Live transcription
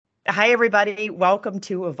Hi, everybody. Welcome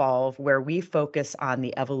to Evolve, where we focus on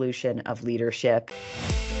the evolution of leadership.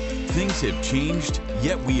 Things have changed,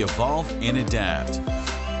 yet we evolve and adapt.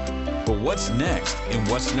 But what's next, and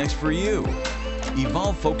what's next for you?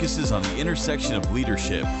 Evolve focuses on the intersection of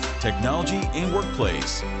leadership, technology, and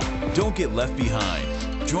workplace. Don't get left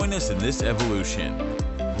behind. Join us in this evolution.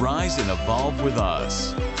 Rise and evolve with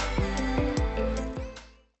us.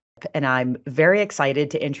 And I'm very excited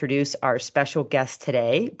to introduce our special guest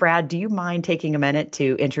today. Brad, do you mind taking a minute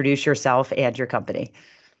to introduce yourself and your company?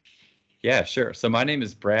 Yeah, sure. So my name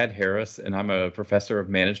is Brad Harris, and I'm a professor of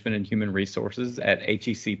management and human resources at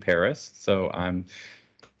HEC Paris. So I'm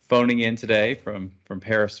phoning in today from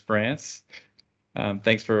Paris, France.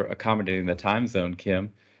 Thanks for accommodating the time zone,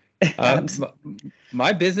 Kim.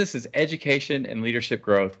 My business is education and leadership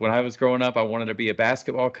growth. When I was growing up, I wanted to be a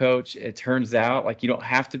basketball coach. It turns out like you don't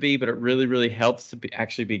have to be, but it really, really helps to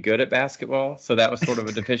actually be good at basketball. So that was sort of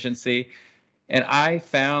a deficiency. And I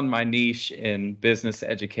found my niche in business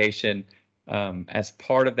education. As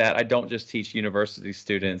part of that, I don't just teach university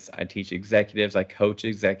students. I teach executives, I coach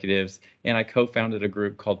executives, and I co-founded a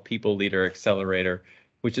group called People Leader Accelerator,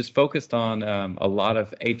 which is focused on a lot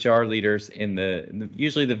of HR leaders in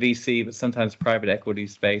usually the VC, but sometimes private equity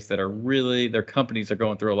space that are really, their companies are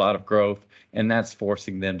going through a lot of growth, and that's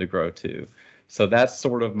forcing them to grow too. So that's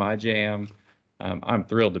sort of my jam. I'm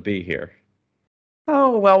thrilled to be here.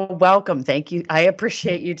 Oh, well, welcome. Thank you. I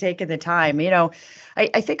appreciate you taking the time.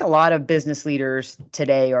 I think a lot of business leaders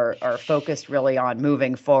today are focused really on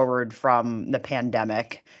moving forward from the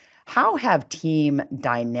pandemic. How have team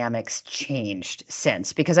dynamics changed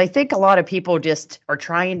since? Because I think a lot of people just are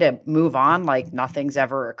trying to move on like nothing's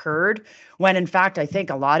ever occurred, when in fact, I think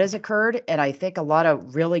a lot has occurred. And I think a lot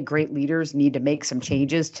of really great leaders need to make some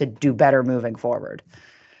changes to do better moving forward.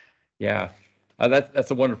 Yeah,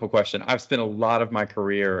 that's a wonderful question. I've spent a lot of my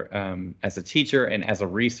career as a teacher and as a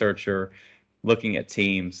researcher looking at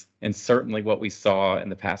teams, and certainly what we saw in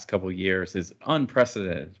the past couple of years is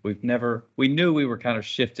unprecedented. We knew we were kind of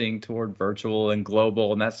shifting toward virtual and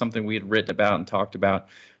global, and that's something we had written about and talked about,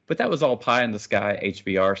 but that was all pie in the sky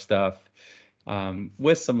HBR stuff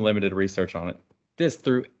with some limited research on it. This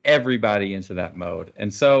threw everybody into that mode.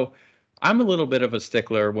 And so I'm a little bit of a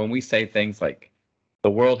stickler when we say things like,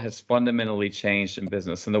 the world has fundamentally changed in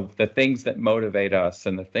business, and the things that motivate us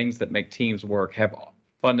and the things that make teams work have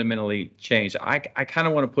fundamentally changed. I kind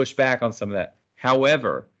of want to push back on some of that.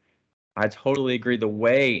 However, I totally agree the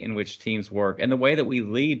way in which teams work and the way that we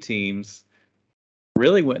lead teams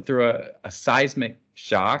really went through a seismic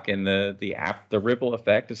shock, and the ripple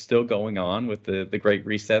effect is still going on with the Great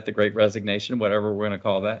Reset, the Great Resignation, whatever we're going to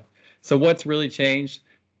call that. So what's really changed?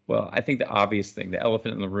 Well, I think the obvious thing, the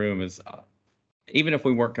elephant in the room is even if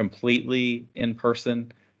we weren't completely in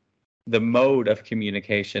person, the mode of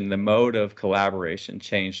communication, the mode of collaboration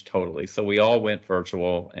changed totally. So we all went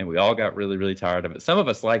virtual, and we all got really, really tired of it. Some of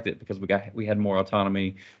us liked it because we had more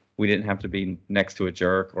autonomy. We didn't have to be next to a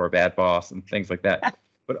jerk or a bad boss and things like that.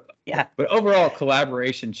 But Yeah. But overall,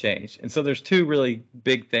 collaboration changed. And so there's two really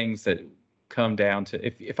big things that come down to,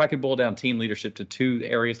 if I could boil down team leadership to two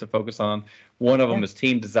areas to focus on, one of them is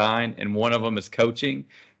team design, and one of them is coaching.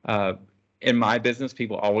 In my business,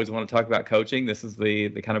 people always want to talk about coaching. This is the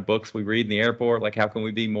kind of books we read in the airport, like how can we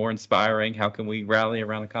be more inspiring? How can we rally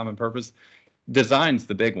around a common purpose? Design's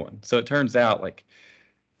the big one. So it turns out like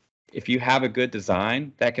if you have a good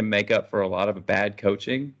design, that can make up for a lot of bad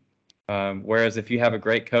coaching. Whereas if you have a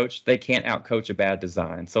great coach, they can't outcoach a bad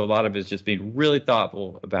design. So a lot of it is just being really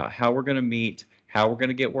thoughtful about how we're going to meet, how we're going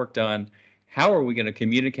to get work done, how are we going to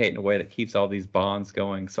communicate in a way that keeps all these bonds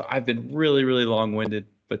going. So I've been really, really long-winded,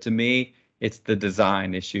 but to me, it's the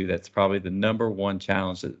design issue that's probably the number one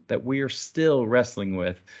challenge that we are still wrestling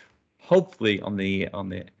with, hopefully on the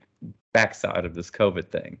backside of this COVID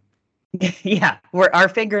thing. Yeah, our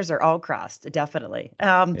fingers are all crossed, definitely.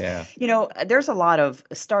 Yeah. There's a lot of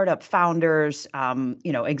startup founders,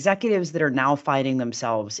 executives that are now finding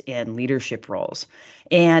themselves in leadership roles.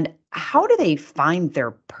 And how do they find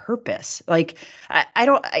their purpose? Like,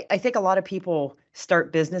 I think a lot of people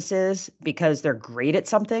start businesses because they're great at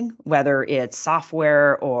something, whether it's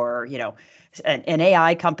software or, an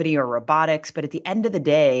AI company or robotics. But at the end of the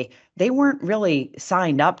day, they weren't really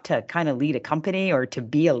signed up to kind of lead a company or to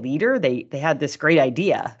be a leader. They had this great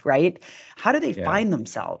idea, right? How do they find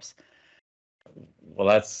themselves? Well,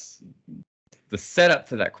 that's the setup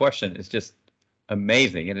to that question is just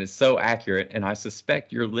amazing, and it's so accurate. And I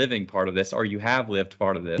suspect you're living part of this, or you have lived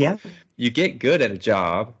part of this. Yeah. You get good at a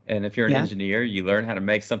job, and if you're an engineer, you learn how to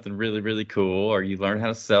make something really, really cool, or you learn how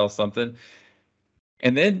to sell something.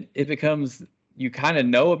 And then it becomes you kind of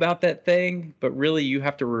know about that thing, but really you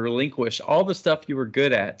have to relinquish all the stuff you were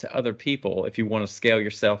good at to other people if you want to scale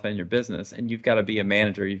yourself and your business. And you've got to be a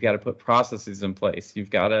manager. You've got to put processes in place. You've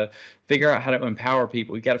got to figure out how to empower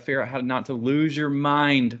people. You've got to figure out how to not to lose your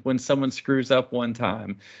mind when someone screws up one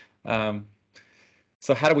time.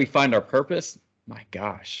 So how do we find our purpose? My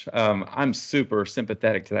gosh, I'm super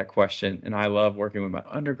sympathetic to that question. And I love working with my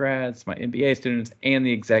undergrads, my MBA students, and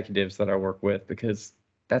the executives that I work with, because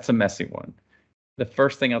that's a messy one. The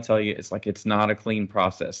first thing I'll tell you is, like, it's not a clean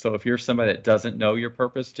process. So if you're somebody that doesn't know your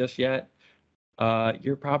purpose just yet,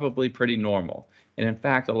 you're probably pretty normal. And in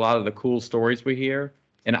fact, a lot of the cool stories we hear,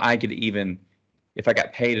 and I could even, if I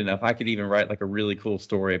got paid enough, I could even write like a really cool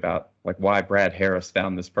story about like why Brad Harris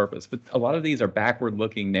found this purpose. But a lot of these are backward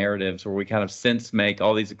looking narratives where we kind of sense make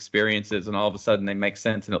all these experiences and all of a sudden they make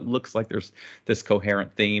sense and it looks like there's this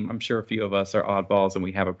coherent theme. I'm sure a few of us are oddballs and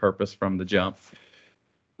we have a purpose from the jump.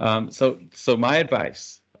 So my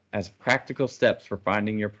advice as practical steps for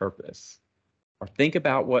finding your purpose are think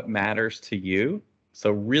about what matters to you. So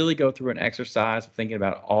really go through an exercise of thinking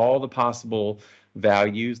about all the possible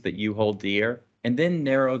values that you hold dear, and then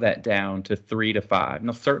narrow that down to 3 to 5.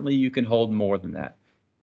 Now, certainly you can hold more than that.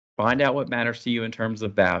 Find out what matters to you in terms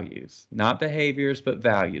of values, not behaviors, but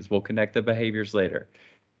values. We'll connect the behaviors later.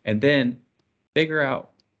 And then figure out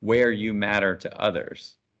where you matter to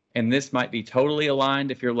others. And this might be totally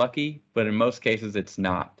aligned if you're lucky, but in most cases it's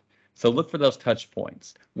not. So look for those touch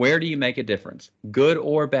points. Where do you make a difference, good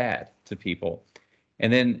or bad, to people?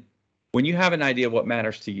 And then when you have an idea of what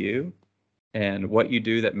matters to you and what you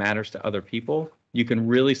do that matters to other people, you can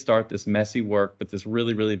really start this messy work, but this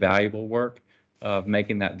really, really valuable work of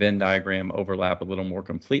making that Venn diagram overlap a little more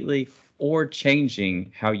completely, or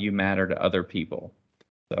changing how you matter to other people.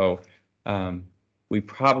 So we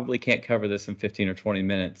probably can't cover this in 15 or 20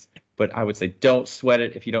 minutes, but I would say don't sweat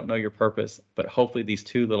it if you don't know your purpose. But hopefully these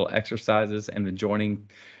 2 little exercises and the joining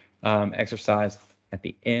exercise at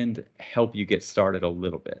the end help you get started a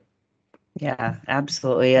little bit. Yeah,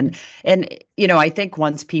 absolutely. And I think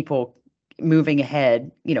once people moving ahead,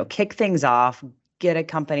 kick things off, get a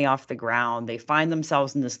company off the ground, they find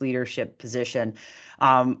themselves in this leadership position.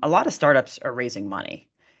 A lot of startups are raising money.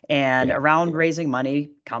 And around raising money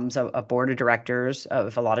comes a board of directors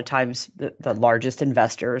of, a lot of times, the largest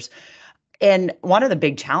investors. And one of the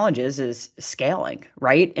big challenges is scaling,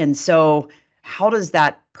 right? And so how does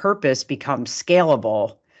that purpose become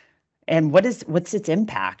scalable? And what's its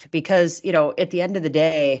impact? Because, at the end of the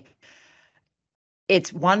day,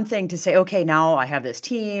 it's one thing to say, okay, now I have this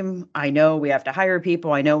team. I know we have to hire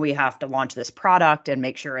people. I know we have to launch this product and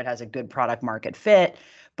make sure it has a good product market fit.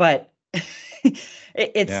 But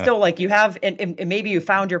it's still like you have, and maybe you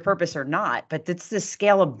found your purpose or not, but it's this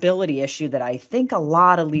scalability issue that I think a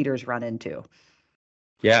lot of leaders run into.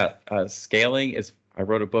 Yeah, scaling is, I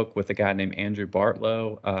wrote a book with a guy named Andrew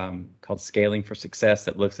Bartlow called Scaling for Success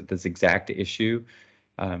that looks at this exact issue.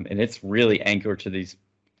 And it's really anchored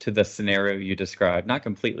to the scenario you described. Not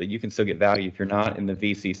completely. You can still get value if you're not in the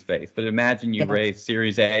VC space. But imagine you raise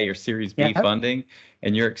Series A or Series B funding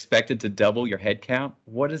and you're expected to double your headcount.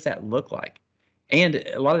 What does that look like? And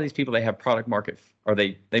a lot of these people, they have product market, or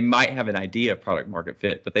they might have an idea of product market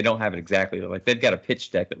fit, but they don't have it exactly. Like, they've got a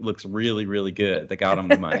pitch deck that looks really, really good. They got them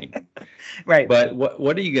the money. Right. But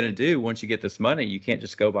what are you going to do once you get this money? You can't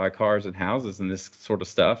just go buy cars and houses and this sort of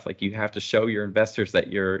stuff. Like, you have to show your investors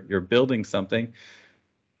that you're building something.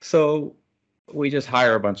 So we just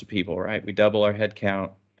hire a bunch of people, right? We double our head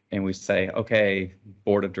count and we say, okay,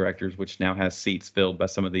 board of directors, which now has seats filled by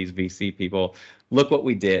some of these VC people, look what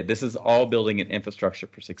we did. This is all building an infrastructure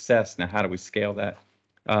for success. Now, how do we scale that?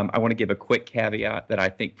 I want to give a quick caveat that I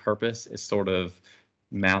think purpose is sort of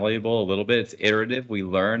malleable a little bit. It's iterative. We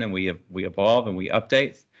learn and we evolve and we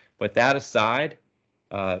update. But that aside,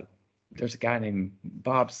 there's a guy named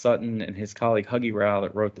Bob Sutton and his colleague Huggy Rao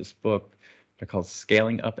that wrote this book. They're called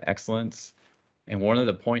Scaling Up Excellence. And one of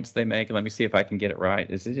the points they make, and let me see if I can get it right,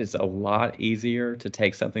 is it is a lot easier to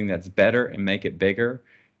take something that's better and make it bigger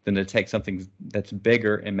than to take something that's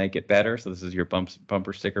bigger and make it better. So this is your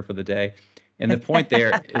bumper sticker for the day. And the point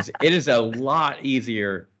there is it is a lot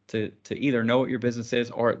easier to either know what your business is,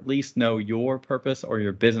 or at least know your purpose or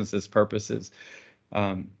your business's purposes,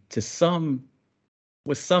 with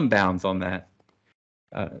some bounds on that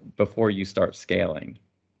before you start scaling.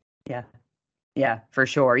 Yeah, for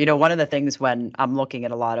sure. One of the things when I'm looking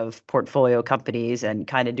at a lot of portfolio companies and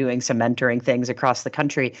kind of doing some mentoring things across the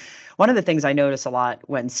country, one of the things I notice a lot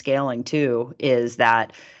when scaling too is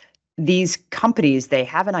that these companies, they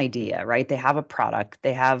have an idea, right? They have a product,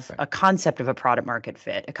 they have Right. a concept of a product market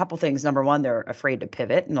fit. A couple things. Number one, they're afraid to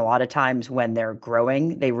pivot. And a lot of times when they're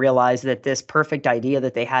growing, they realize that this perfect idea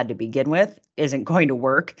that they had to begin with isn't going to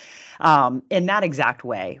work in that exact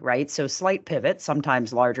way, right? So slight pivots,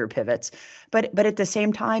 sometimes larger pivots. But at the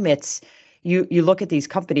same time, it's you look at these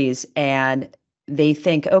companies and they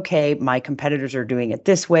think, okay, my competitors are doing it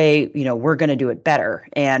this way, we're going to do it better.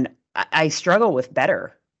 And I struggle with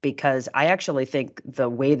better because I actually think the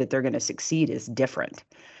way that they're going to succeed is different.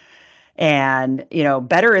 And,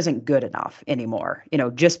 better isn't good enough anymore.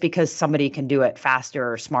 Just because somebody can do it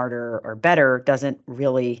faster or smarter or better doesn't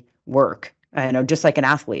really work. Just like an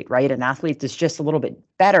athlete, right? An athlete that's just a little bit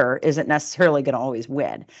better isn't necessarily going to always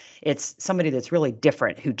win. It's somebody that's really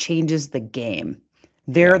different who changes the game.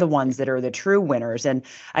 They're Yeah. the ones that are the true winners. And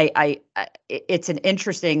it's an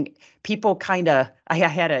interesting, people kind of, I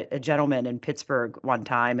had a gentleman in Pittsburgh one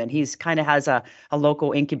time, and he's kind of has a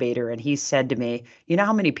local incubator. And he said to me, you know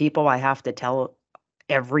how many people I have to tell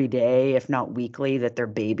every day, if not weekly, that their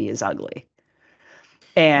baby is ugly?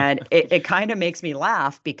 And it kind of makes me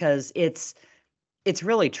laugh because it's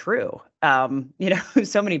really true.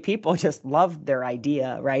 So many people just love their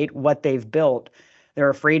idea, right? What they've built. They're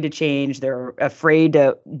afraid to change. They're afraid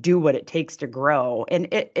to do what it takes to grow. And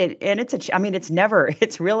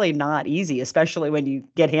it's really not easy, especially when you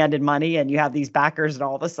get handed money and you have these backers and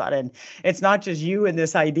all of a sudden it's not just you and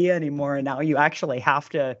this idea anymore. And now you actually have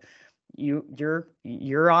to,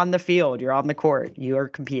 you're on the field, you're on the court, you are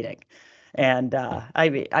competing. And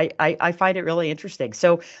I find it really interesting.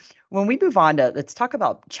 So when we move on to, let's talk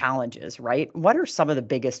about challenges, right? What are some of the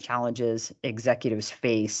biggest challenges executives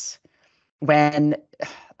face when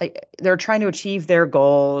they're trying to achieve their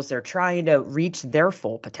goals, they're trying to reach their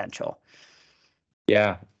full potential?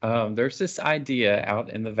 Yeah. There's this idea out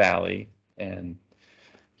in the valley, and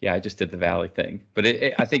yeah, I just did the valley thing, but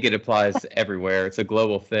I think it applies everywhere. It's a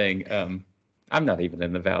global thing. I'm not even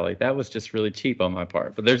in the valley. That was just really cheap on my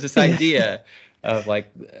part. But there's this idea of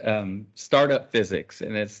like startup physics,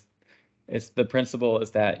 and it's the principle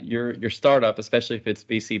is that your startup, especially if it's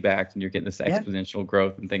VC backed and you're getting this Yeah. exponential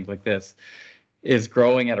growth and things like this, is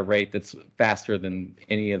growing at a rate that's faster than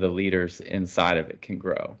any of the leaders inside of it can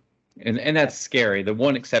grow. And that's scary. The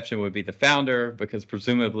one exception would be the founder, because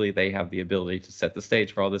presumably they have the ability to set the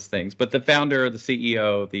stage for all these things. But the founder, the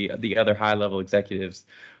CEO, the other high level executives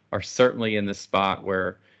are certainly in this spot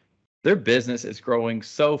where their business is growing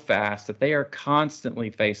so fast that they are constantly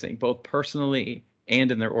facing, both personally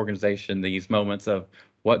and in their organization, these moments of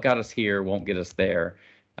what got us here won't get us there.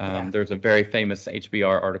 There's a very famous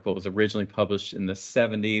HBR article. It was originally published in the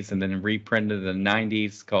 70s and then reprinted in the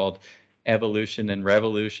 90s called Evolution and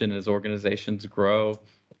Revolution as Organizations Grow.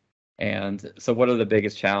 And so what are the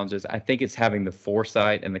biggest challenges? I think it's having the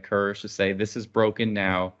foresight and the courage to say, this is broken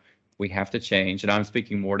now. We have to change. And I'm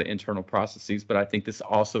speaking more to internal processes, but I think this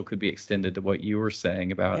also could be extended to what you were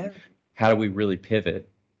saying about how do we really pivot?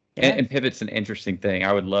 And pivot's an interesting thing.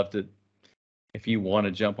 I would love to, if you want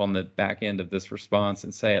to jump on the back end of this response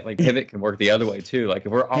and say it, like pivot can work the other way too. Like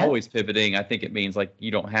if we're always pivoting, I think it means like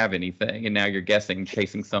you don't have anything and now you're guessing,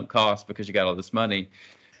 chasing sunk costs because you got all this money.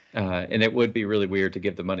 And it would be really weird to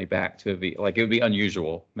give the money back to like it would be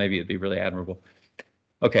unusual. Maybe it'd be really admirable.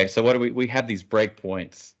 Okay, so what do we have these break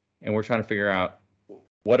points and we're trying to figure out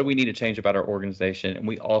what do we need to change about our organization? And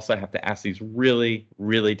we also have to ask these really,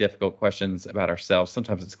 really difficult questions about ourselves.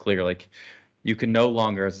 Sometimes it's clear, like you can no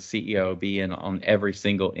longer, as a CEO, be in on every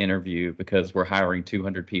single interview because we're hiring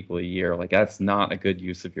 200 people a year. Like that's not a good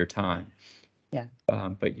use of your time. Yeah.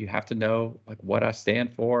 But you have to know like what I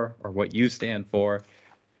stand for or what you stand for,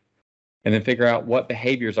 and then figure out what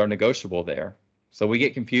behaviors are negotiable there. So we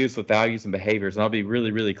get confused with values and behaviors, and I'll be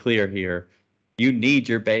really, really clear here. You need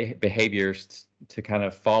your behaviors to kind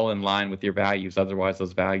of fall in line with your values. Otherwise,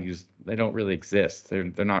 those values, they don't really exist. They're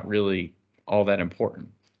not really all that important.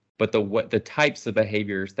 But the types of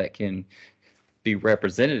behaviors that can be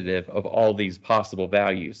representative of all these possible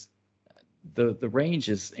values, the range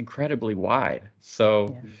is incredibly wide.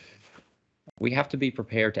 So we have to be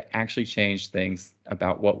prepared to actually change things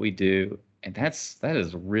about what we do. And that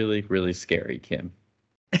is really, really scary, Kim.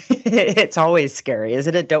 It's always scary,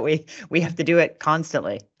 isn't it? Don't we? We have to do it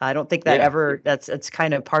constantly. I don't think that it's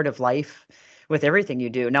kind of part of life with everything you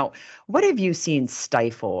do. Now, what have you seen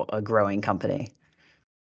stifle a growing company?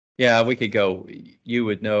 Yeah, we could go. You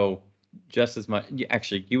would know just as much.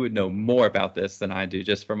 Actually, you would know more about this than I do,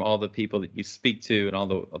 just from all the people that you speak to and all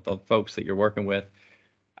the folks that you're working with.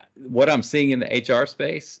 What I'm seeing in the HR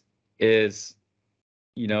space is,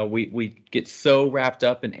 we get so wrapped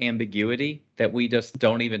up in ambiguity that we just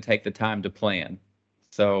don't even take the time to plan.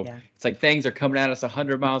 So Yeah. it's like things are coming at us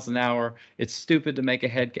 100 miles an hour. It's stupid to make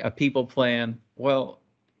a people plan. Well,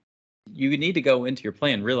 you need to go into your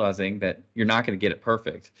plan realizing that you're not going to get it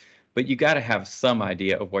perfect, but you got to have some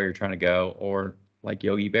idea of where you're trying to go, or like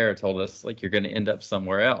Yogi Berra told us, like you're going to end up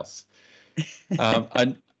somewhere else.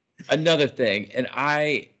 An another thing, and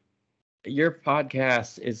your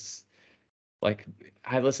podcast is like,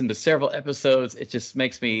 I listened to several episodes. It just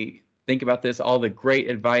makes me think about this, all the great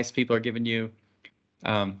advice people are giving you.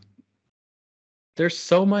 Um, there's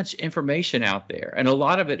so much information out there, and a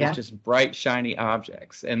lot of it is Yeah. just bright, shiny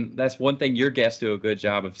objects. And that's one thing your guests do a good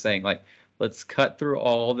job of saying, like, let's cut through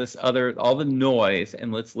all the noise,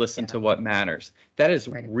 and let's listen Yeah. to what matters. That is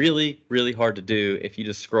Right. really, really hard to do if you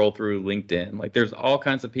just scroll through LinkedIn. Like, there's all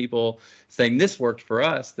kinds of people saying, this worked for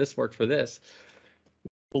us, this worked for this.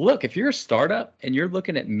 Well, look, if you're a startup and you're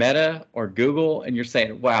looking at Meta or Google and you're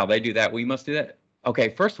saying, wow, they do that, we must do that. Okay,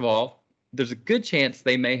 first of all, there's a good chance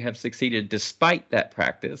they may have succeeded despite that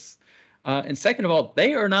practice. And second of all,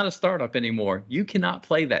 they are not a startup anymore. You cannot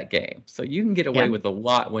play that game. So you can get away Yeah. with a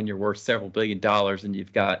lot when you're worth several $billions and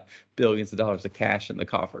you've got billions of dollars of cash in the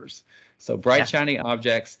coffers. So bright, Yeah. shiny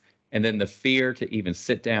objects, and then the fear to even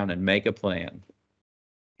sit down and make a plan.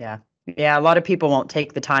 Yeah. Yeah. A lot of people won't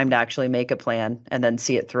take the time to actually make a plan and then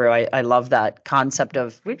see it through. I love that concept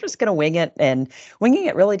of we're just going to wing it, and winging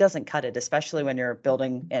it really doesn't cut it, especially when you're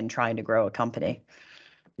building and trying to grow a company.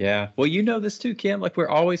 Yeah. Well, you know this too, Kim. Like we're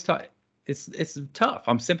always taught, it's tough.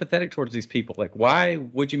 I'm sympathetic towards these people. Like, why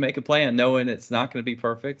would you make a plan knowing it's not going to be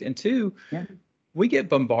perfect? And two, Yeah. we get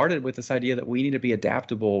bombarded with this idea that we need to be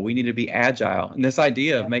adaptable, we need to be agile, and this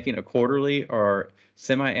idea of Yeah. making a quarterly or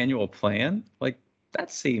semi-annual plan, like that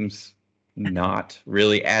seems not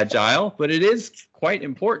really agile, but it is quite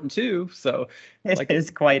important too. So, It like, is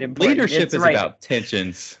quite important. leadership It's is right. about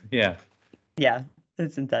tensions. Yeah. Yeah.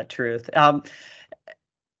 Isn't that truth?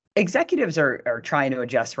 Executives are trying to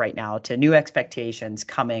adjust right now to new expectations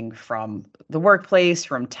coming from the workplace,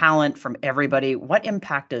 from talent, from everybody. What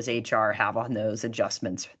impact does HR have on those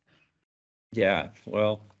adjustments? Yeah.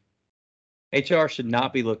 Well, HR should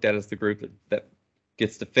not be looked at as the group that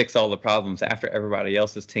gets to fix all the problems after everybody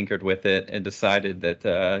else has tinkered with it and decided that,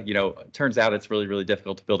 it turns out it's really, really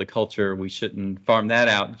difficult to build a culture. We shouldn't farm that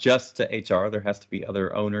out just to HR. There has to be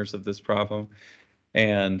other owners of this problem.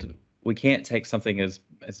 And we can't take something as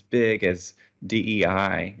big as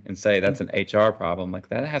DEI and say that's an HR problem. Like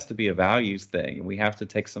that has to be a values thing. We have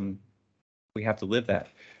to live that.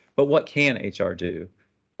 But what can HR do?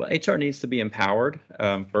 Well, HR needs to be empowered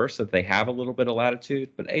first, so that they have a little bit of latitude.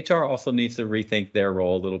 But HR also needs to rethink their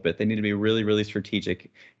role a little bit. They need to be really, really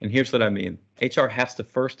strategic. And here's what I mean. HR has to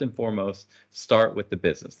first and foremost start with the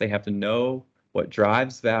business. They have to know what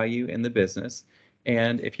drives value in the business.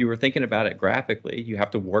 And if you were thinking about it graphically, you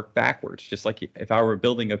have to work backwards. Just like if I were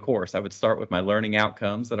building a course, I would start with my learning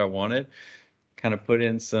outcomes that I wanted, kind of put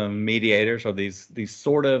in some mediators or these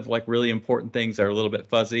sort of like really important things that are a little bit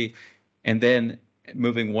fuzzy, and then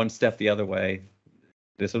moving one step the other way.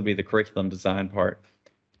 This would be the curriculum design part.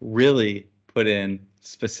 Really put in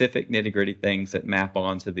specific nitty-gritty things that map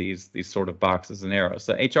onto these sort of boxes and arrows.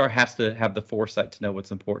 So HR has to have the foresight to know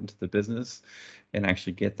what's important to the business and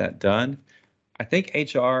actually get that done. I think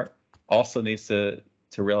HR also needs to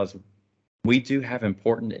realize we do have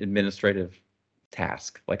important administrative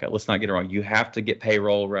tasks. Like, let's not get it wrong. You have to get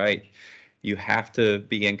payroll right. You have to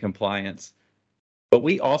be in compliance. But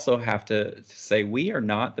we also have to say we are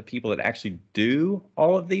not the people that actually do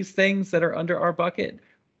all of these things that are under our bucket.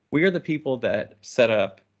 We are the people that set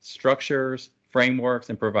up structures, frameworks,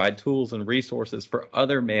 and provide tools and resources for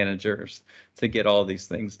other managers to get all these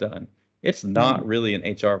things done. It's not really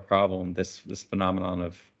an HR problem, this phenomenon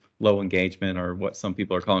of low engagement, or what some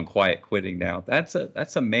people are calling quiet quitting now. That's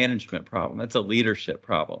a management problem. That's a leadership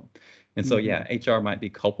problem. And so, yeah, HR might be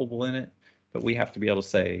culpable in it, but we have to be able to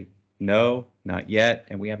say, no, not yet.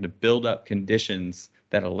 And we have to build up conditions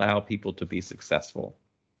that allow people to be successful.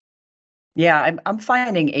 Yeah, I'm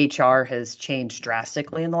finding HR has changed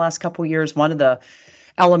drastically in the last couple of years. One of the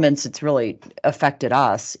elements that's really affected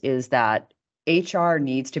us is that HR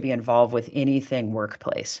needs to be involved with anything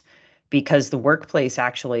workplace, because the workplace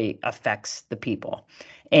actually affects the people,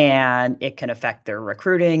 and it can affect their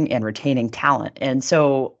recruiting and retaining talent. And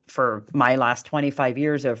so for my last 25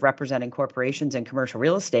 years of representing corporations in commercial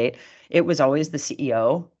real estate, it was always the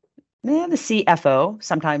CEO, the CFO,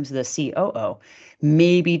 sometimes the COO.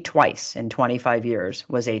 Maybe twice in 25 years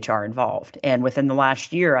was HR involved. And within the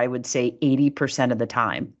last year, I would say 80% of the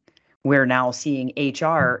time we're now seeing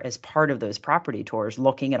HR as part of those property tours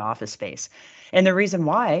looking at office space. And the reason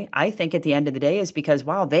why I think at the end of the day is because,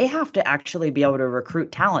 wow, they have to actually be able to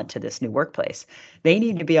recruit talent to this new workplace. They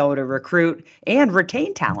need to be able to recruit and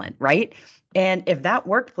retain talent, right? And if that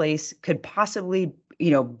workplace could possibly,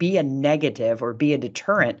 be a negative or be a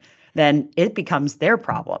deterrent, then it becomes their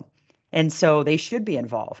problem. And so they should be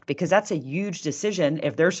involved because that's a huge decision.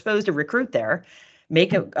 If they're supposed to recruit there,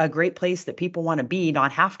 make a great place that people want to be,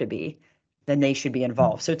 not have to be, then they should be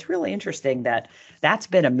involved. So it's really interesting that that's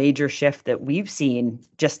been a major shift that we've seen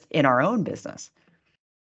just in our own business.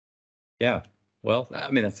 Yeah. Well, I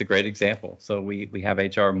mean, that's a great example. So we have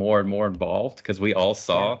HR more and more involved because we all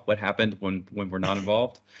saw what happened when we're not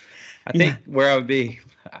involved. I think where I would be,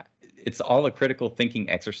 it's all a critical thinking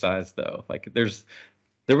exercise, though. Like there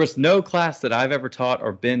was no class that I've ever taught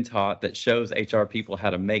or been taught that shows HR people how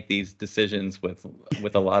to make these decisions with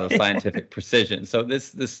a lot of scientific precision. So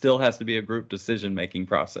this still has to be a group decision making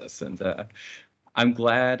process, and I'm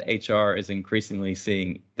glad HR is increasingly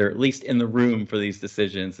seeing they're at least in the room for these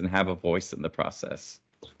decisions and have a voice in the process.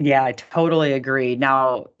 Yeah, I totally agree.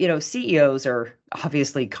 Now, CEOs are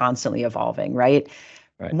obviously constantly evolving, right?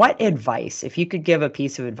 Right. What advice, if you could give a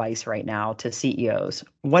piece of advice right now to CEOs,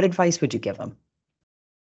 what advice would you give them?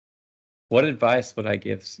 What advice would I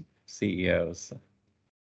give CEOs?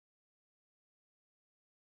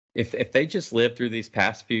 If they just lived through these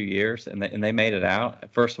past few years and they made it out,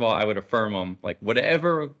 first of all, I would affirm them, like,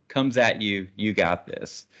 whatever comes at you, you got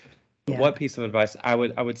this. But what piece of advice I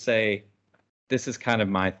would say, this is kind of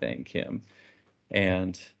my thing, Kim,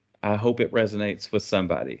 and I hope it resonates with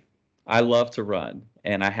somebody. I love to run,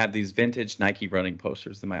 and I have these vintage Nike running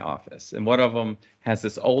posters in my office, and one of them has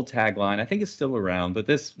this old tagline. I think it's still around, but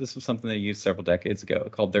this was something they used several decades ago,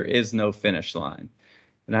 called "There is no finish line."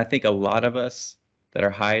 And I think a lot of us that are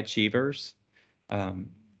high achievers,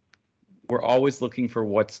 we're always looking for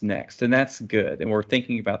what's next, and that's good, and we're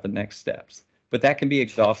thinking about the next steps. But that can be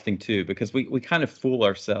exhausting too, because we kind of fool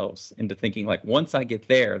ourselves into thinking, like, once I get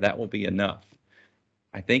there, that will be enough.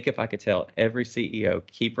 I think if I could tell every CEO,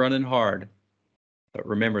 keep running hard, but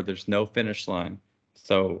remember, there's no finish line.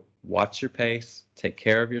 So watch your pace, take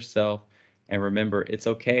care of yourself, and remember, it's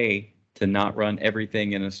okay to not run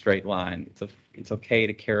everything in a straight line. It's okay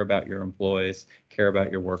to care about your employees, care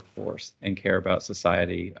about your workforce, and care about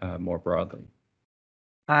society more broadly.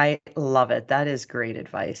 I love it. That is great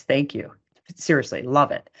advice. Thank you. Seriously,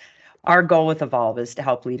 love it. Our goal with Evolve is to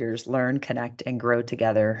help leaders learn, connect, and grow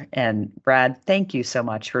together. And Brad, thank you so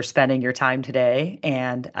much for spending your time today.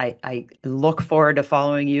 And I look forward to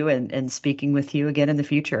following you and speaking with you again in the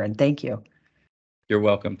future. And thank you. You're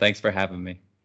welcome. Thanks for having me.